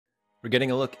We're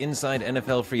getting a look inside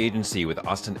NFL free agency with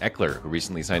Austin Ekeler, who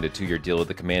recently signed a 2-year deal with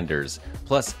the Commanders.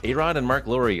 Plus, Rodriguez and Marc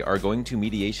Lore are going to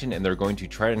mediation and they're going to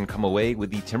try and come away with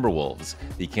the Timberwolves.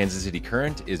 The Kansas City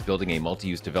Current is building a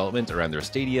multi-use development around their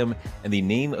stadium, and the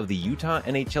name of the Utah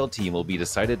NHL team will be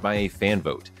decided by a fan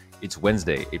vote. It's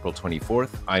Wednesday, April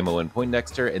 24th. I'm Owen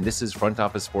Poindexter, and this is Front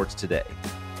Office Sports Today.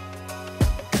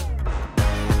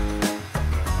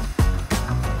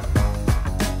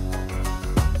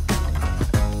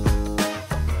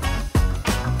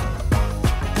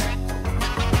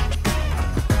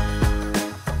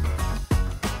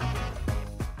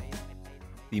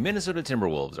 The Minnesota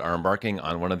Timberwolves are embarking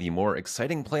on one of the more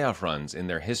exciting playoff runs in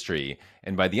their history,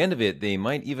 and by the end of it, they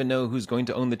might even know who's going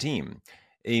to own the team.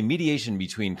 A mediation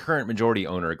between current majority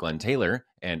owner Glenn Taylor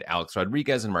and Alex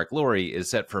Rodriguez and Marc Lore is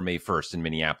set for May 1st in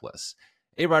Minneapolis.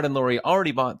 Rod and Lore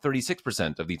already bought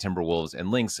 36% of the Timberwolves and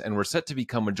Lynx and were set to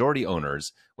become majority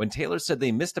owners when Taylor said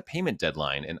they missed a payment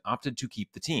deadline and opted to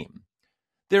keep the team.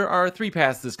 There are three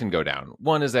paths this can go down.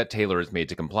 One is that Taylor is made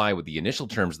to comply with the initial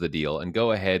terms of the deal and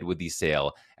go ahead with the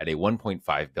sale at a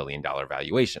 $1.5 billion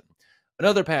valuation.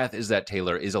 Another path is that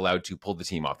Taylor is allowed to pull the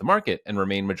team off the market and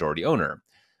remain majority owner.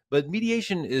 But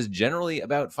mediation is generally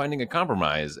about finding a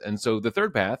compromise, and so the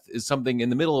third path is something in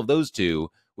the middle of those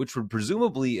two, which would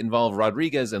presumably involve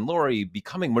Rodriguez and Lore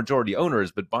becoming majority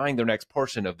owners but buying their next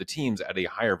portion of the teams at a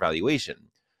higher valuation.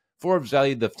 Forbes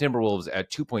valued the Timberwolves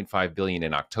at $2.5 billion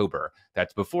in October.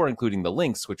 That's before including the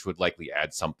Lynx, which would likely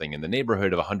add something in the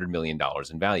neighborhood of $100 million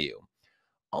in value.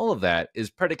 All of that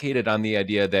is predicated on the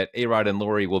idea that Rod and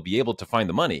Lore will be able to find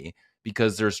the money,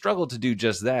 because their struggle to do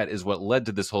just that is what led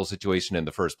to this whole situation in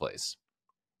the first place.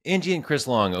 Angie and Chris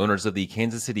Long, owners of the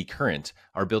Kansas City Current,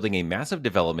 are building a massive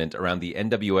development around the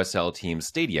NWSL team's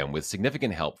stadium with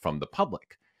significant help from the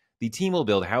public. The team will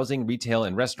build housing, retail,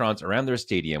 and restaurants around their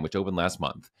stadium, which opened last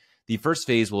month. The first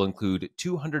phase will include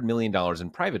 $200 million in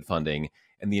private funding,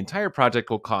 and the entire project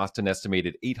will cost an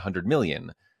estimated $800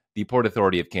 million. The Port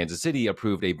Authority of Kansas City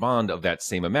approved a bond of that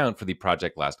same amount for the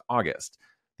project last August.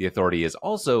 The authority is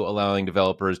also allowing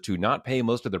developers to not pay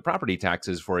most of their property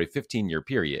taxes for a 15-year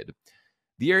period.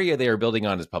 The area they are building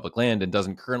on is public land and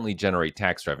doesn't currently generate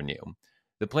tax revenue.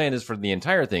 The plan is for the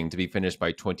entire thing to be finished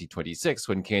by 2026,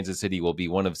 when Kansas City will be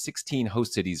one of 16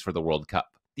 host cities for the World Cup.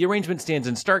 The arrangement stands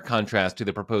in stark contrast to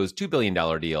the proposed $2 billion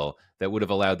deal that would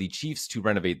have allowed the Chiefs to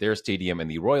renovate their stadium and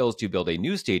the Royals to build a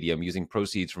new stadium using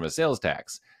proceeds from a sales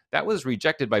tax. That was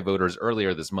rejected by voters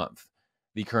earlier this month.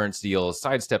 The current deal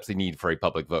sidesteps the need for a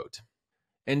public vote.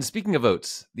 And speaking of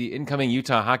votes, the incoming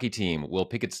Utah hockey team will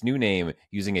pick its new name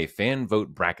using a fan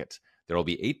vote bracket. There will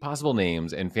be 8 possible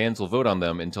names, and fans will vote on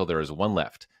them until there is one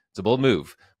left. It's a bold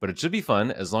move, but it should be fun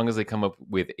as long as they come up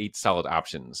with 8 solid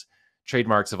options.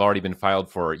 Trademarks have already been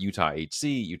filed for Utah HC,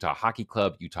 Utah Hockey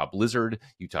Club, Utah Blizzard,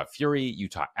 Utah Fury,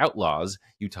 Utah Outlaws,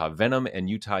 Utah Venom, and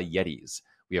Utah Yetis.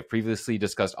 We have previously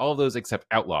discussed all of those except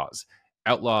Outlaws.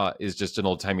 Outlaw is just an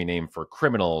old-timey name for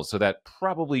criminals, so that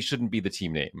probably shouldn't be the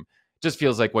team name. Just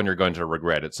feels like one you're going to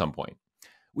regret at some point.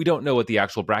 We don't know what the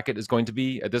actual bracket is going to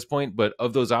be at this point, but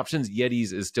of those options,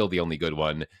 Yetis is still the only good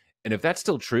one. And if that's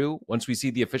still true, once we see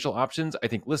the official options, I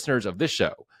think listeners of this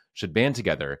show should band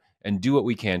together and do what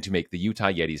we can to make the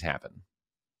Utah Yetis happen.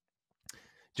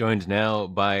 Joined now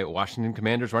by Washington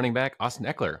Commanders running back Austin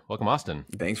Ekeler. Welcome, Austin.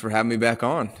 Thanks for having me back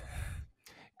on.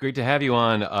 Great to have you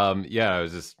on. I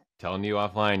was just telling you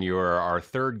offline, you are our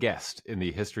third guest in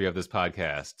the history of this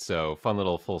podcast. So fun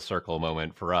little full circle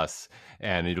moment for us.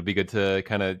 And it'll be good to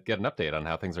kind of get an update on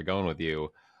how things are going with you.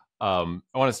 I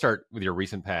want to start with your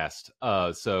recent past.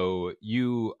 So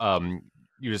you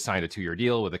just signed a 2-year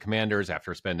deal with the Commanders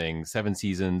after spending 7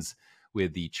 seasons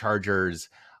with the Chargers.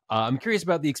 I'm curious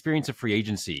about the experience of free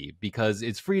agency, because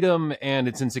it's freedom and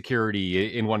it's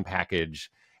insecurity in one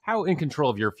package. How in control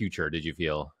of your future did you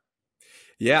feel?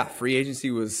 Yeah, free agency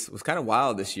was kind of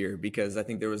wild this year, because I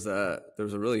think there was a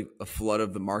really a flood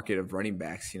of the market of running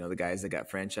backs. You know, the guys that got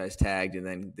franchise tagged, and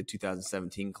then the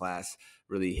 2017 class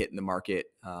really hitting the market.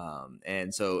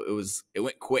 And so it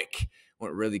went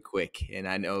went really quick. And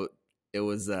I know it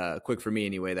was quick for me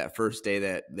anyway. That first day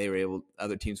that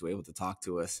other teams were able to talk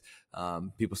to us,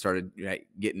 people started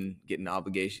getting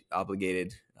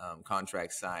obligated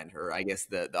contracts signed, or I guess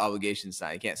the obligation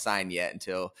signed. You can't sign yet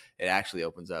until it actually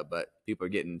opens up, but people are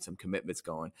getting some commitments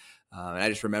going. And I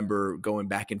just remember going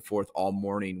back and forth all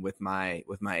morning with my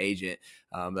agent.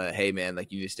 That, hey man,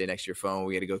 like, you need to stay next to your phone.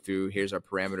 We got to go through. Here's our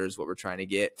parameters, what we're trying to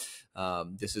get.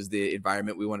 This is the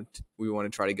environment we want to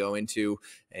try to go into.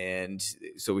 And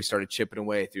so we started chipping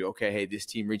away through. Okay, hey, this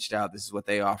team reached out. This is what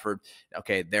they offered.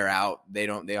 Okay, they're out. They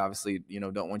obviously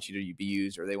don't want you to be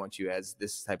used, or they want you as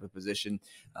this type of position.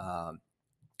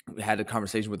 had a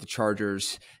conversation with the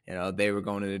Chargers. They were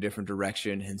going in a different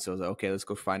direction. And so I was like, okay, let's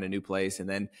go find a new place. And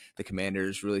then the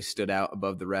Commanders really stood out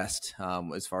above the rest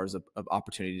as far as an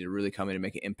opportunity to really come in and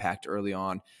make an impact early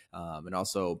on. And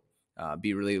also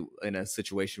be really in a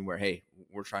situation where, hey,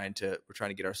 we're trying to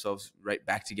get ourselves right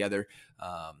back together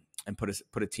and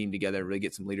put a team together, really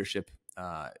get some leadership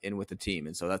in with the team.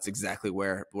 And so that's exactly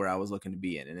where I was looking to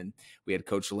be in. And then we had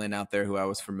Coach Lynn out there who I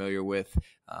was familiar with.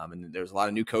 And there's a lot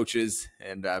of new coaches,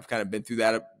 and I've kind of been through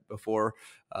that before.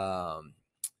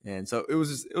 And so it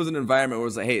was an environment where it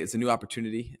was like, hey, it's a new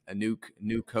opportunity, a new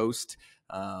coast.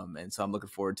 And so I'm looking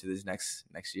forward to this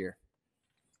next year.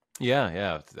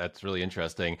 Yeah, that's really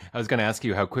interesting. I was going to ask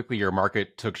you how quickly your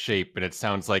market took shape, but it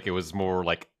sounds like it was more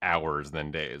like hours than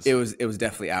days. It was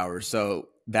definitely hours. So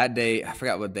that day, I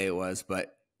forgot what day it was,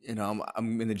 but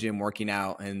I'm in the gym working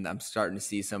out, and I'm starting to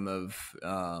see some of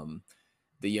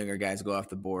the younger guys go off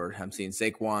the board. I'm seeing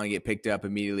Saquon get picked up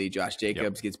immediately. Josh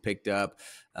Jacobs gets picked up,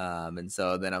 and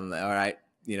so then I'm like, all right,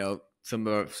 some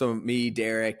of me,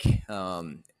 Derek,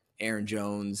 Aaron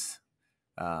Jones.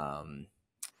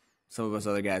 Some of us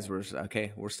other guys were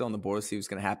okay. We're still on the board. Let's see what's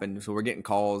going to happen. So we're getting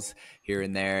calls here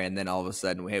and there, and then all of a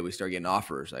sudden, hey, we start getting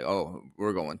offers. Like, oh,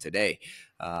 we're going today.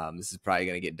 This is probably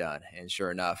going to get done. And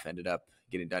sure enough, ended up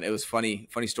getting done. It was funny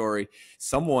story.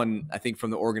 Someone, I think,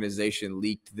 from the organization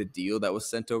leaked the deal that was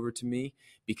sent over to me,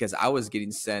 because I was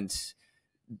getting sent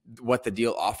what the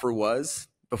deal offer was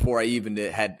before I even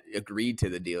had agreed to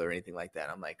the deal or anything like that.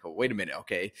 I'm like, oh, wait a minute.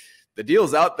 Okay. The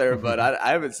deal's out there, but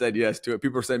I haven't said yes to it.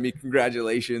 People are sending me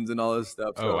congratulations and all this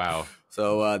stuff. So, oh, wow.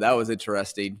 So that was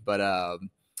interesting. But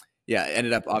yeah,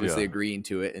 ended up obviously agreeing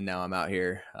to it, and now I'm out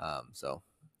here. So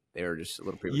they were just a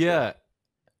little premature. Yeah.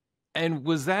 And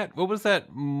what was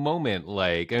that moment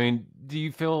like? I mean, do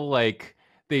you feel like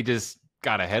they just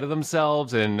got ahead of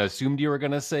themselves and assumed you were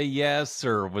going to say yes,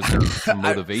 or was there some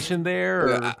motivation there?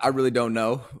 Or? I really don't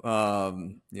know.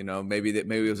 Maybe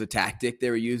it was a tactic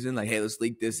they were using, like, hey, let's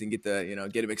leak this and get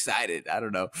get them excited. I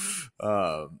don't know.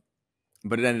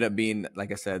 But it ended up being,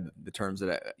 like I said, the terms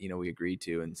that we agreed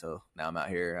to, and so now I'm out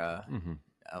here out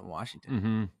in Washington.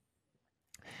 Mm-hmm.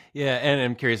 Yeah, and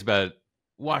I'm curious about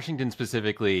Washington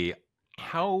specifically.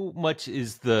 How much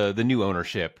is the new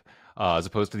ownership as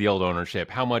opposed to the old ownership?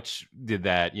 How much did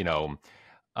that,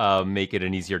 make it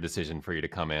an easier decision for you to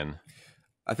come in?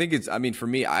 I think for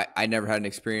me, I never had an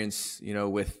experience,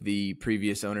 with the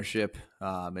previous ownership.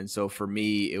 And so for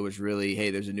me, it was really, hey,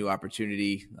 there's a new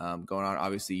opportunity going on.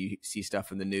 Obviously, you see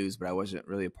stuff in the news, but I wasn't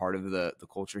really a part of the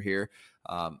culture here.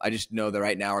 I just know that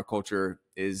right now our culture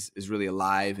is really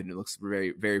alive, and it looks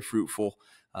very, very fruitful.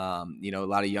 A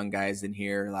lot of young guys in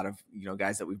here, a lot of,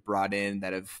 guys that we've brought in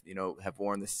that have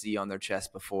worn the C on their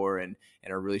chest before and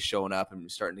are really showing up and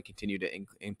starting to continue to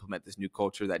implement this new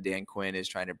culture that Dan Quinn is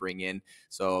trying to bring in.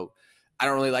 So I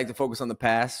don't really like to focus on the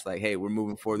past. Like, hey, we're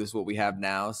moving forward. This is what we have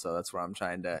now. So that's where I'm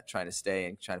trying to stay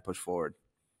and trying to push forward.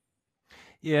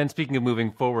 Yeah, and speaking of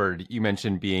moving forward, you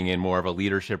mentioned being in more of a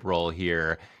leadership role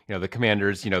here. The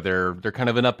Commanders, they're kind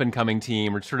of an up and coming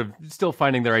team. We're sort of still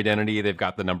finding their identity. They've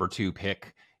got the number 2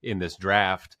 pick in this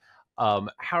draft.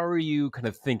 How are you kind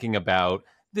of thinking about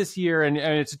this year? And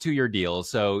it's a 2-year deal.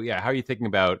 So yeah, how are you thinking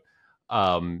about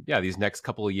these next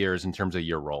couple of years in terms of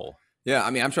your role? Yeah,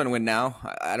 I'm trying to win now.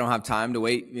 I don't have time to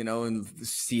wait, and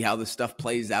see how this stuff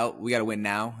plays out. We got to win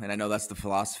now, and I know that's the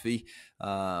philosophy.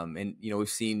 And we've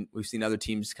seen other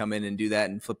teams come in and do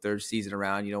that and flip their season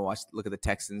around. Look at the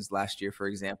Texans last year, for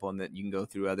example, and that you can go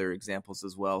through other examples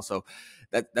as well. So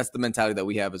that's the mentality that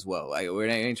we have as well. Like, we're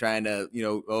not trying to,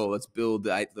 let's build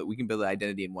we can build an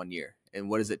identity in 1 year. And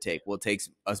what does it take? Well, it takes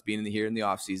us being here in the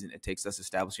off season. It takes us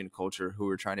establishing a culture, who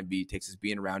we're trying to be. It takes us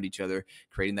being around each other,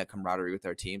 creating that camaraderie with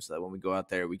our team, so that when we go out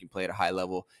there, we can play at a high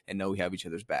level and know we have each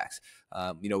other's backs.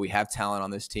 We have talent on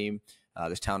this team.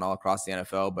 There's talent all across the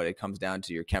NFL, but it comes down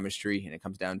to your chemistry, and it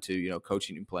comes down to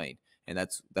coaching and playing. And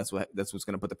that's what's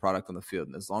going to put the product on the field.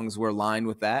 And as long as we're aligned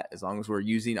with that, as long as we're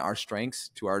using our strengths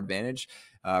to our advantage,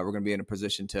 we're going to be in a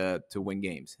position to win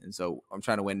games. And so I'm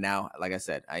trying to win now. Like I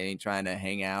said, I ain't trying to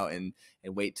hang out and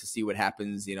wait to see what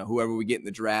happens. Whoever we get in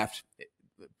the draft,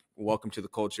 welcome to the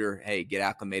culture. Hey, get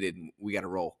acclimated, and we got to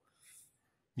roll.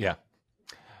 Yeah.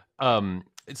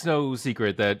 It's no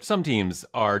secret that some teams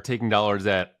are taking dollars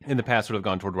that in the past would have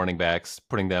gone toward running backs,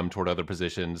 putting them toward other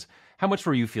positions. How much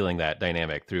were you feeling that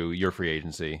dynamic through your free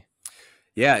agency?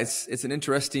 Yeah, it's an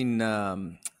interesting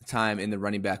time in the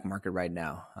running back market right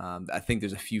now. I think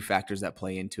there's a few factors that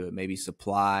play into it. Maybe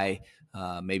supply,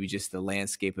 maybe just the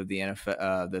landscape of the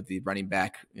NFL, the running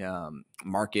back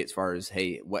market, as far as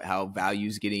how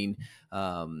value's getting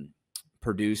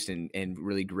produced and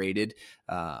really graded.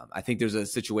 I think there's a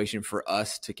situation for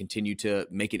us to continue to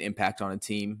make an impact on a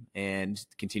team and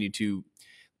continue to,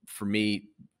 for me,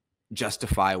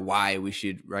 justify why we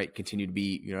should continue to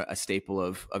be a staple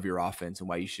of your offense, and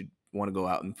why you should want to go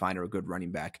out and find a good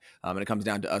running back. And it comes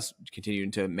down to us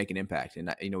continuing to make an impact.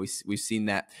 And we've seen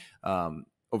that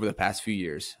over the past few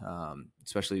years,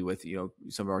 especially with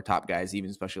some of our top guys, even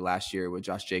especially last year with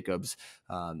Josh Jacobs.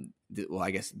 Well,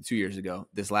 I guess 2 years ago,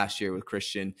 this last year with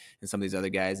Christian and some of these other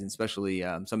guys, and especially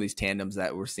some of these tandems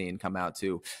that we're seeing come out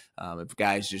too. If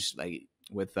guys just like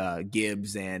with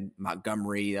Gibbs and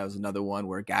Montgomery, that was another one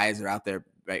where guys are out there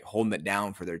holding it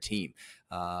down for their team.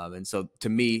 And so to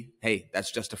me, hey,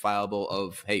 that's justifiable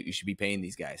of, hey, you should be paying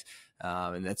these guys.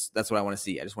 And that's what I want to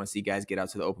see. I just want to see guys get out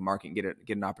to the open market and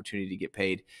get an opportunity to get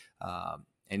paid.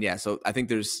 And yeah, so I think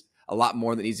there's a lot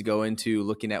more that needs to go into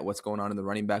looking at what's going on in the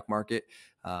running back market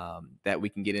that we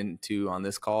can get into on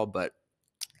this call. But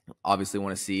obviously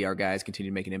want to see our guys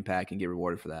continue to make an impact and get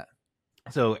rewarded for that.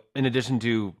 So in addition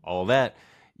to all that,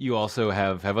 you also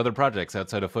have other projects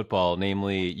outside of football,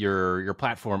 namely your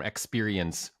platform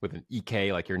Eksperience, with an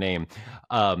EK like your name.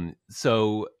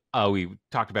 So we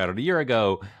talked about it a year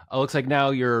ago. It looks like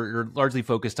now you're largely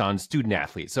focused on student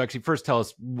athletes. So actually, first tell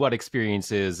us what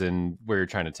Eksperience is and where you're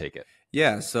trying to take it.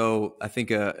 Yeah, so I think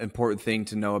an important thing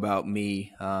to know about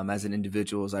me as an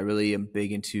individual is I really am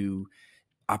big into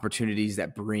opportunities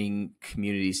that bring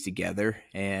communities together.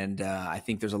 And I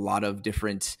think there's a lot of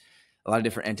different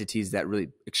entities that really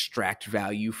extract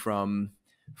value from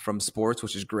sports,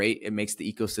 which is great. It makes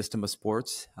the ecosystem of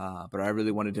sports. But I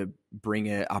really wanted to bring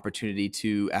an opportunity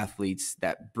to athletes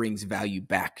that brings value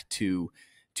back to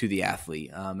the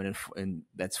athlete. And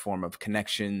that's form of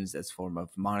connections, that's form of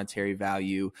monetary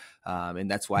value. And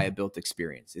that's why I built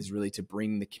Eksperience, is really to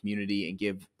bring the community and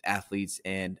give athletes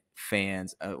and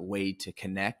fans a way to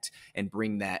connect and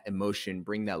bring that emotion,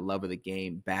 bring that love of the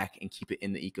game back and keep it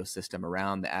in the ecosystem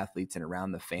around the athletes and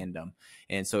around the fandom.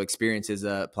 And so Eksperience is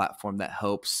a platform that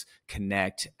helps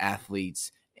connect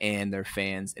athletes and their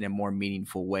fans in a more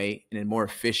meaningful way, and in a more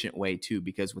efficient way too,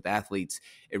 because with athletes,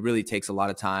 it really takes a lot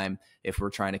of time if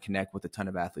we're trying to connect with a ton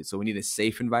of athletes. So we need a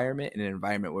safe environment and an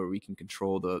environment where we can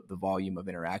control the volume of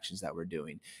interactions that we're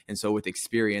doing. And so with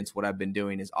Eksperience, what I've been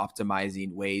doing is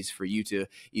optimizing ways for you to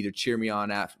either cheer me on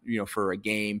at, for a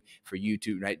game, for you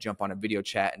to jump on a video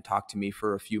chat and talk to me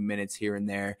for a few minutes here and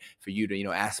there, for you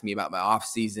to, ask me about my off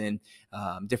season,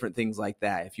 different things like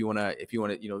that. If you want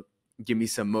to, give me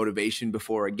some motivation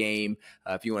before a game,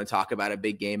 if you want to talk about a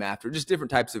big game after, just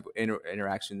different types of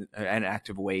interaction and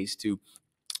active ways to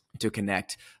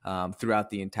connect throughout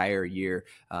the entire year.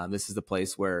 This is the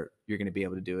place where you're going to be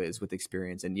able to do it, is with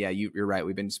Eksperience. And yeah, you're right.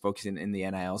 We've been focusing in the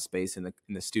NIL space, in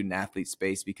the student athlete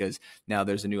space, because now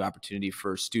there's a new opportunity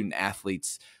for student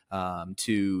athletes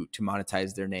to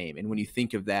monetize their name. And when you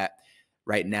think of that,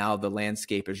 right now, the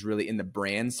landscape is really in the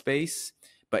brand space.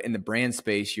 But in the brand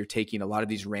space, you're taking a lot of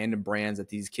these random brands that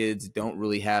these kids don't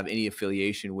really have any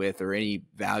affiliation with or any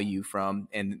value from,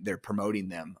 and they're promoting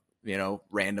them,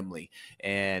 randomly.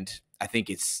 And I think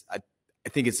it's a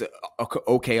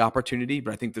okay opportunity,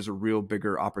 but I think there's a real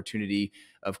bigger opportunity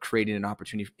of creating an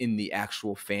opportunity in the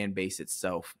actual fan base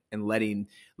itself, and letting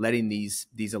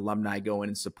these alumni go in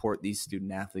and support these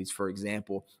student athletes. For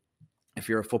example, if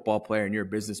you're a football player and you're a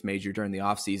business major during the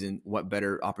off season, what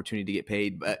better opportunity to get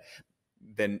paid but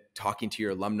than talking to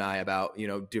your alumni about,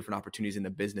 different opportunities in the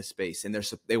business space. And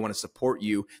they want to support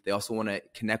you. They also want to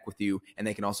connect with you, and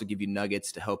they can also give you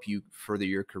nuggets to help you further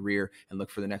your career and look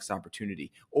for the next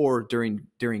opportunity. Or during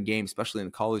games, especially in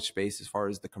the college space, as far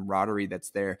as the camaraderie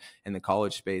that's there in the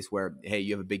college space, where, hey,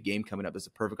 you have a big game coming up. It's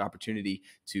a perfect opportunity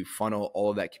to funnel all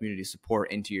of that community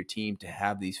support into your team, to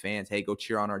have these fans, hey, go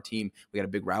cheer on our team. We got a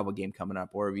big rival game coming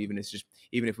up. Or even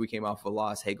if we came off a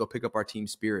loss, hey, go pick up our team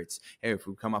spirits. Hey, if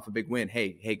we come off a big win,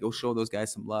 hey, go show those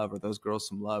guys some love, or those girls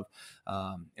some love.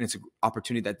 And it's an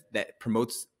opportunity that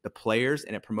promotes the players,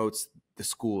 and it promotes the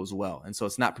school as well. And so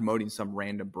it's not promoting some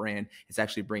random brand. It's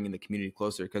actually bringing the community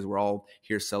closer, because we're all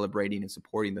here celebrating and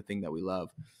supporting the thing that we love.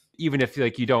 Even if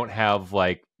you don't have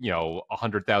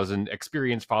 100,000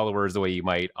 Eksperience followers the way you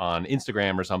might on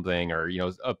Instagram or something, or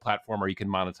a platform where you can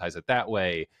monetize it that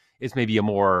way, it's maybe a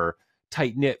more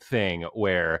tight-knit thing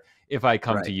where if I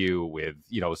come to you with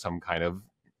some kind of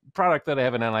product that I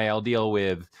have an NIL deal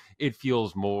with, it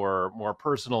feels more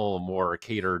personal, more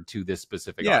catered to this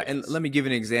specific audience. And let me give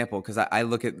an example, because I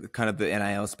look at kind of the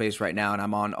NIL space right now, and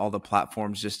I'm on all the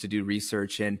platforms just to do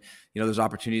research. And, there's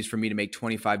opportunities for me to make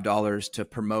 $25 to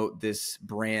promote this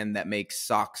brand that makes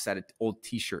socks out of old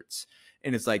t-shirts.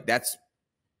 And it's like, that's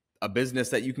a business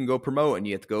that you can go promote, and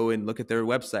you have to go and look at their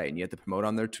website, and you have to promote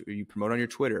on you promote on your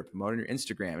Twitter, promote on your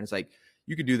Instagram. And it's like,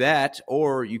 you could do that,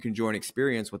 or you can join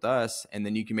Eksperience with us, and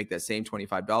then you can make that same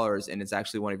 $25, and it's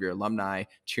actually one of your alumni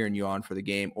cheering you on for the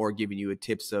game, or giving you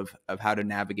tips of how to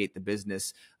navigate the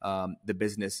business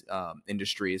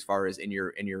industry, as far as in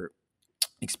your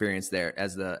experience there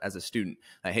as a student.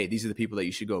 Hey, these are the people that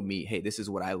you should go meet. Hey, this is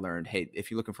what I learned. Hey, if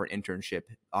you're looking for an internship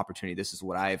opportunity, this is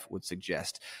what I would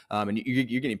suggest. And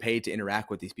you're getting paid to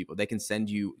interact with these people. They can send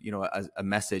you, a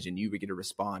message, and you would get to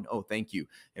respond. Oh, thank you.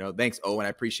 Thanks, Owen, I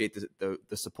appreciate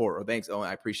the support. Or thanks, Owen,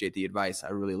 I appreciate the advice. I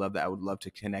really love that. I would love to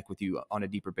connect with you on a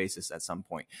deeper basis at some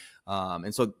point.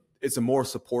 And so it's a more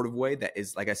supportive way that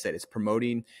is, like I said, it's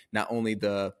promoting not only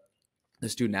the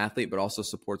student athlete, but also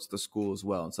supports the school as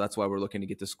well. And so that's why we're looking to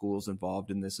get the schools involved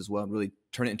in this as well, and really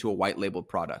turn it into a white labeled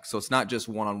product. So it's not just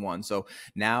one-on-one. So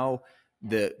now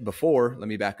let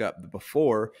me back up.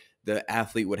 Before, the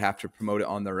athlete would have to promote it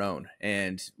on their own,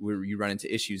 and you run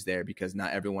into issues there because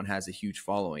not everyone has a huge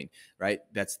following, right?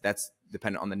 That's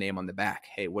dependent on the name on the back.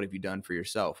 Hey, what have you done for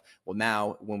yourself? Well,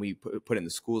 now when we put it in the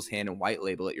school's hand and white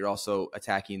label it, you're also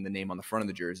attacking the name on the front of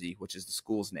the jersey, which is the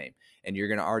school's name. And you're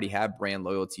going to already have brand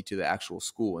loyalty to the actual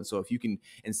school. And so if you can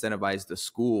incentivize the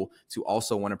school to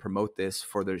also want to promote this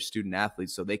for their student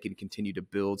athletes, so they can continue to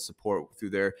build support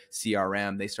through their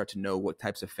CRM, they start to know what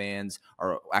types of fans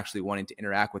are actually wanting to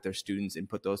interact with their students, and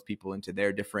put those people into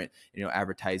their different,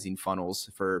 advertising funnels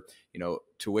for,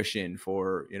 tuition,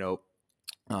 for,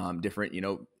 different,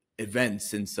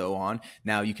 events and so on.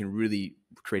 Now you can really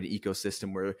create an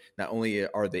ecosystem where not only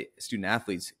are the student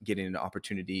athletes getting an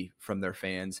opportunity from their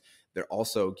fans, we're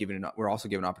also giving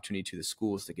an opportunity to the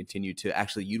schools to continue to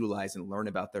actually utilize and learn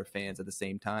about their fans at the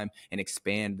same time, and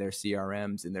expand their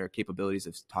CRMs and their capabilities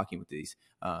of talking with these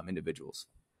individuals.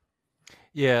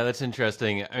 Yeah, that's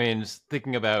interesting. I mean, just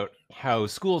thinking about how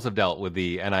schools have dealt with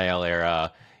the NIL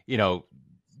era,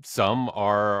 some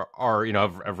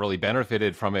have really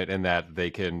benefited from it, in that they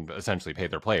can essentially pay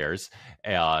their players,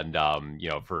 and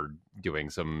for doing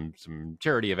some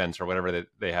charity events or whatever that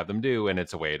they have them do, and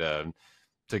it's a way to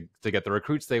get the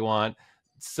recruits they want.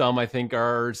 Some, I think,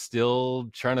 are still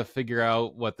trying to figure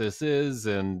out what this is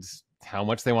and how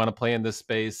much they want to play in this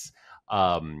space.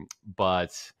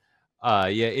 But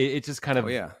it's just kind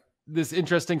of this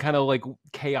interesting kind of like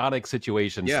chaotic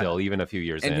situation still, even a few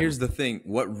years in. And here's the thing: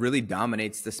 what really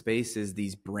dominates the space is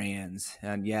these brands.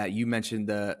 And you mentioned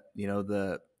the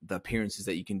appearances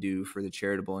that you can do for the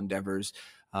charitable endeavors.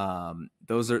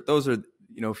 Those are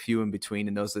few in between,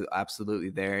 and those are absolutely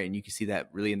there. And you can see that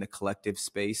really in the collective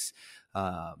space.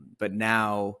 But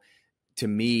now, to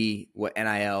me, what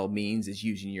NIL means is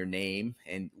using your name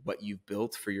and what you've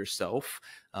built for yourself.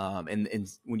 And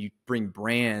when you bring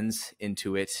brands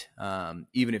into it,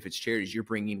 even if it's charities, you're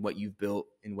bringing what you've built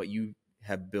and what you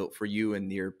have built for you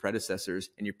and your predecessors,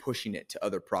 and you're pushing it to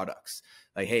other products.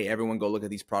 Like, hey, everyone go look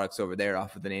at these products over there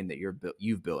off of the name that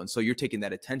you've built. And so you're taking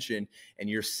that attention and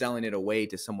you're selling it away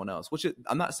to someone else, which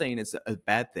I'm not saying it's a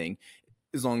bad thing,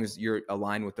 as long as you're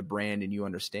aligned with the brand and you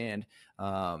understand.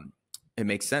 It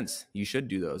makes sense. You should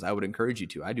do those. I would encourage you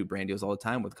to. I do brand deals all the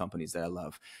time with companies that I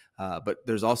love. But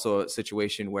there's also a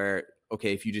situation where,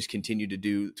 okay, if you just continue to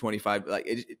do 25,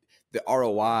 the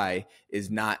ROI is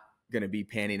not going to be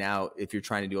panning out if you're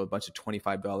trying to do a bunch of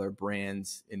 $25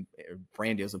 brands and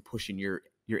brand deals and pushing your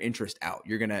interest out.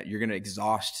 You're gonna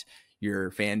exhaust your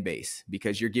fan base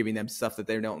because you're giving them stuff that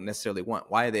they don't necessarily want.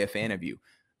 Why are they a fan of you?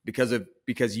 Because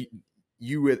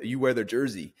you wear their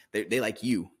jersey. They like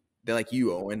you. They like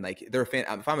you, Owen. Like, they're a fan.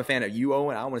 If I'm a fan of you,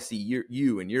 Owen, I want to see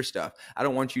you and your stuff. I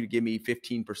don't want you to give me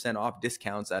 15% off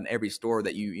discounts on every store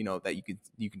that you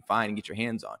can find and get your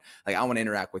hands on. Like, I want to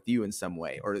interact with you in some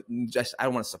way, or just I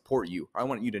want to support you. Or I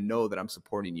want you to know that I'm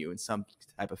supporting you in some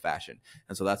type of fashion.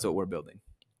 And so that's what we're building.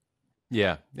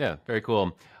 Yeah, very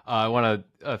cool. I want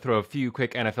to throw a few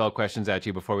quick NFL questions at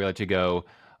you before we let you go.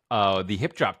 The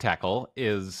hip drop tackle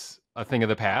is a thing of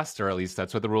the past, or at least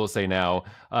that's what the rules say now.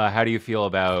 How do you feel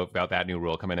about that new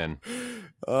rule coming in?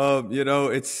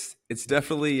 It's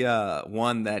definitely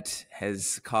one that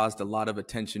has caused a lot of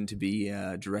attention to be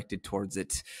directed towards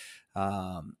it.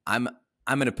 I'm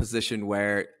in a position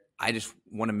where I just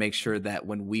want to make sure that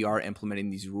when we are implementing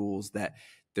these rules, that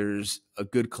there's a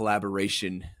good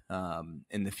collaboration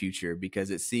in the future, because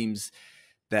it seems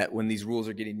that when these rules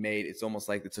are getting made, it's almost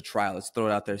like it's a trial. Let's throw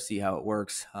it out there, see how it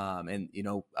works. And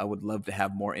I would love to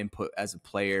have more input as a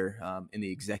player in the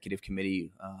executive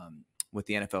committee with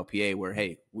the NFLPA where,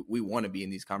 hey, we want to be in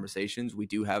these conversations. We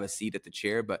do have a seat at the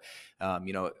chair, but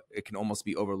it can almost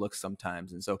be overlooked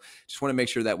sometimes. And so just want to make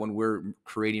sure that when we're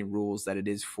creating rules that it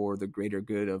is for the greater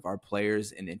good of our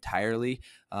players and entirely,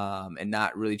 and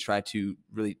not really try to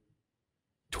really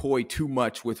toy too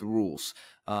much with rules.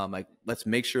 Like, let's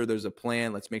make sure there's a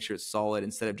plan. Let's make sure it's solid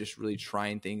instead of just really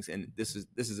trying things. And this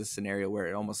is a scenario where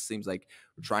it almost seems like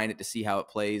we're trying it to see how it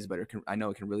plays, but I know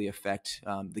it can really affect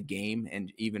the game,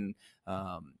 and even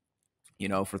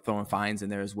for throwing fines in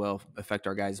there as well, affect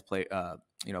our guys' play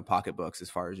pocketbooks as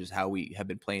far as just how we have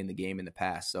been playing the game in the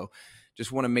past. So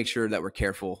just want to make sure that we're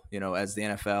careful, as the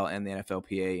NFL and the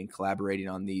NFLPA, and collaborating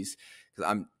on these,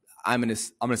 because I'm in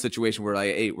a situation where,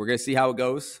 like, hey, we're going to see how it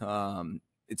goes.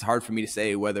 It's hard for me to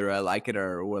say whether I like it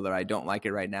or whether I don't like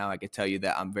it right now. I can tell you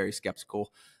that I'm very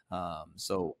skeptical.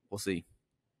 So we'll see.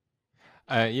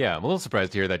 Yeah, I'm a little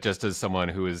surprised to hear that, just as someone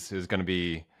who is going to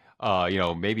be,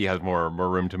 maybe has more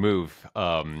room to move.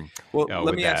 Well,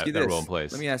 let me ask you this. Role in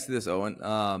place. Let me ask you this,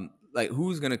 Owen. Like,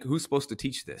 who's supposed to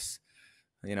teach this?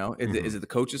 Is it the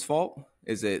coach's fault?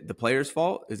 Is it the player's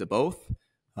fault? Is it both?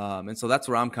 And so that's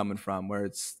where I'm coming from, where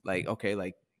it's like, okay,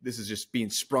 like, this is just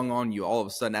being sprung on you all of a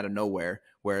sudden out of nowhere,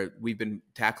 where we've been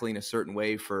tackling a certain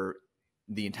way for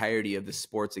the entirety of the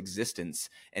sport's existence.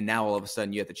 And now all of a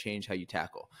sudden you have to change how you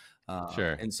tackle.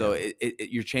 Sure. And so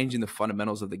you're changing the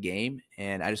fundamentals of the game.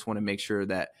 And I just want to make sure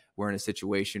that we're in a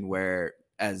situation where,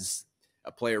 as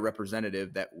a player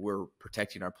representative, that we're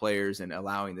protecting our players and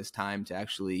allowing this time to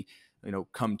actually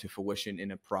come to fruition in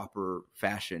a proper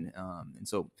fashion. And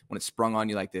so when it's sprung on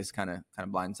you like this, kind of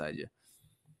blindside you.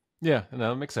 Yeah, no,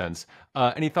 that makes sense.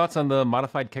 Any thoughts on the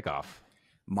modified kickoff?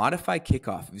 Modified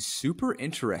kickoff is super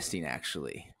interesting,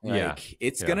 actually. Like, yeah.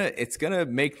 it's gonna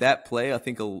make that play, I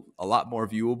think, a lot more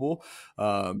viewable,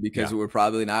 because we're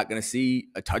probably not gonna see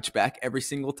a touchback every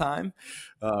single time,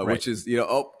 Right. which is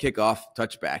kickoff,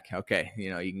 touchback. Okay,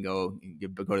 you can go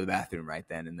to the bathroom right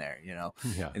then and there. Yeah.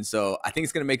 And so I think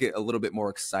it's gonna make it a little bit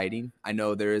more exciting. I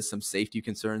know there is some safety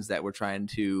concerns that we're trying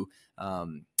to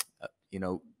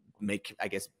make, I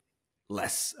guess,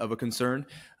 less of a concern,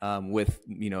 with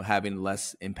having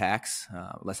less impacts,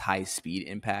 less high speed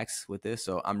impacts with this.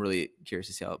 So I'm really curious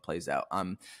to see how it plays out.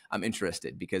 I'm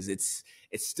interested because it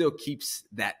still keeps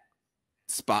that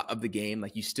spot of the game.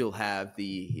 Like, you still have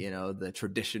the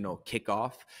traditional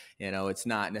kickoff. It's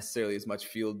not necessarily as much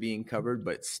field being covered,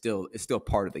 but it's still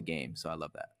part of the game. So I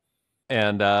love that.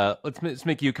 And let's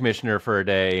make you commissioner for a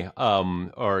day,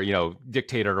 or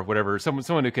dictator or whatever.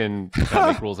 Someone who can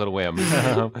make rules at a whim.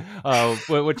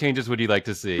 What changes would you like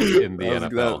to see in the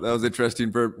NFL? That was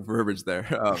interesting verbiage there.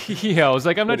 Yeah, I was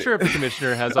like, I'm not sure if the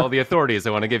commissioner has all the authorities I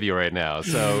want to give you right now.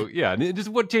 So yeah, just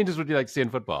what changes would you like to see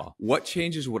in football? What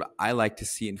changes would I like to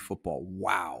see in football?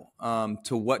 Wow.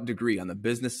 To what degree? On the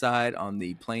business side, on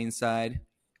the playing side?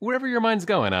 Wherever your mind's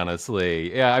going,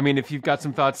 honestly. Yeah, I mean, if you've got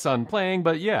some thoughts on playing,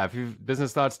 but yeah, if you've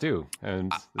business thoughts too.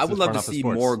 And I would love to see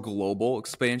more global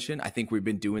expansion. I think we've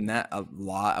been doing that a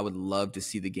lot. I would love to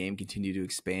see the game continue to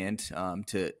expand,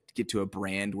 to get to a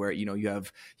brand where you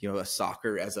have a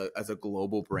soccer as a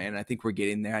global brand. And I think we're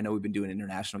getting there. I know we've been doing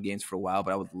international games for a while,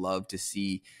 but I would love to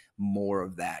see more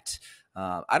of that.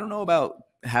 I don't know about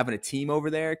having a team over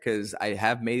there, because I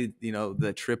have made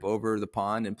the trip over the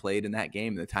pond and played in that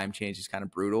game. The time change is kind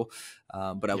of brutal,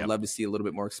 but I would love to see a little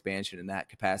bit more expansion in that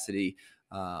capacity.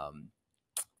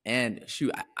 And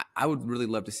shoot, I would really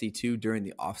love to see too during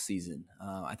the off season.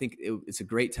 I think it's a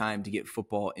great time to get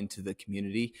football into the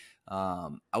community.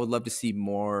 I would love to see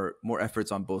more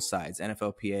efforts on both sides,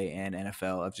 NFLPA and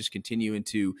NFL, of just continuing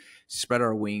to spread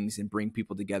our wings and bring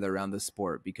people together around the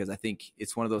sport, because I think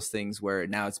it's one of those things where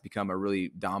now it's become a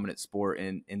really dominant sport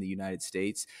in the United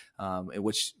States,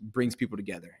 which brings people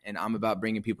together. And I'm about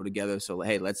bringing people together. So,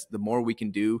 hey, the more we can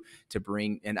do to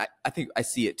bring, and I think I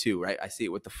see it too, right? I see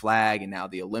it with the flag and now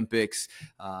the Olympics.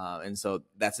 And so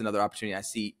that's another opportunity. I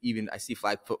see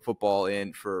flag football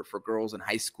for girls in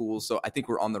high school. So I think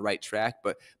we're on the right track,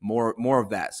 but more of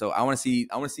that. So I want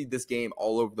to see this game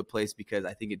all over the place, because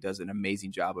I think it does an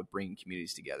amazing job of bringing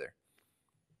communities together.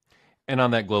 And on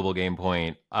that global game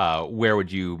point, where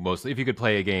would you mostly, if you could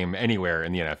play a game anywhere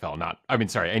in the NFL,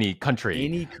 any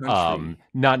country,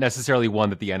 not necessarily one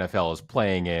that the NFL is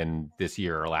playing in this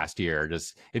year or last year,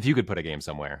 just if you could put a game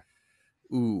somewhere?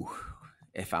 Ooh,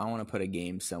 if I want to put a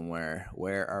game somewhere,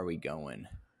 where are we going?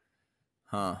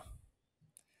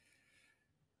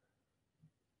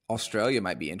 Australia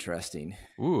might be interesting.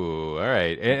 Ooh, all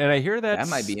right. And I hear that's,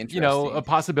 That might be interesting. A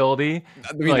possibility.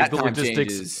 I mean, like that the time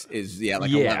logistics is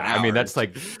 11 I mean, that's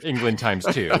hours. like England times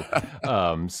 2.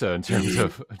 So in terms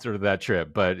of sort of that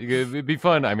trip, but it'd be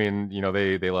fun. I mean,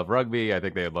 they love rugby. I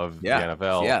think they love the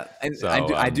NFL. Yeah. And so,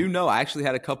 I do know, I actually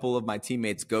had a couple of my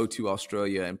teammates go to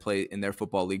Australia and play in their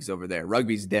football leagues over there.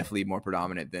 Rugby's definitely more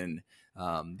predominant than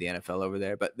the NFL over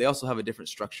there, but they also have a different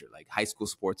structure. Like high school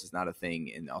sports is not a thing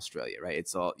in Australia, right?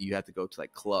 It's all, you have to go to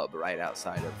like club right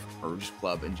outside of, or just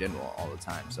club in general all the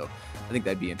time. So I think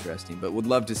that'd be interesting, but would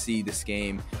love to see this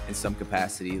game in some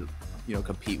capacity,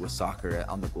 compete with soccer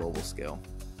on the global scale.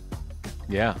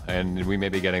 Yeah, and we may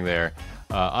be getting there.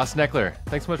 Austin Ekeler,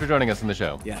 thanks so much for joining us on the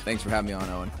show. Yeah, thanks for having me on,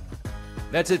 Owen.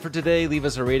 That's it for today. Leave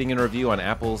us a rating and review on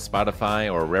Apple, Spotify,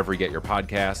 or wherever you get your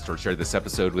podcasts, or share this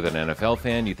episode with an NFL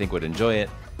fan you think would enjoy it.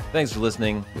 Thanks for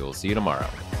listening. We will see you tomorrow.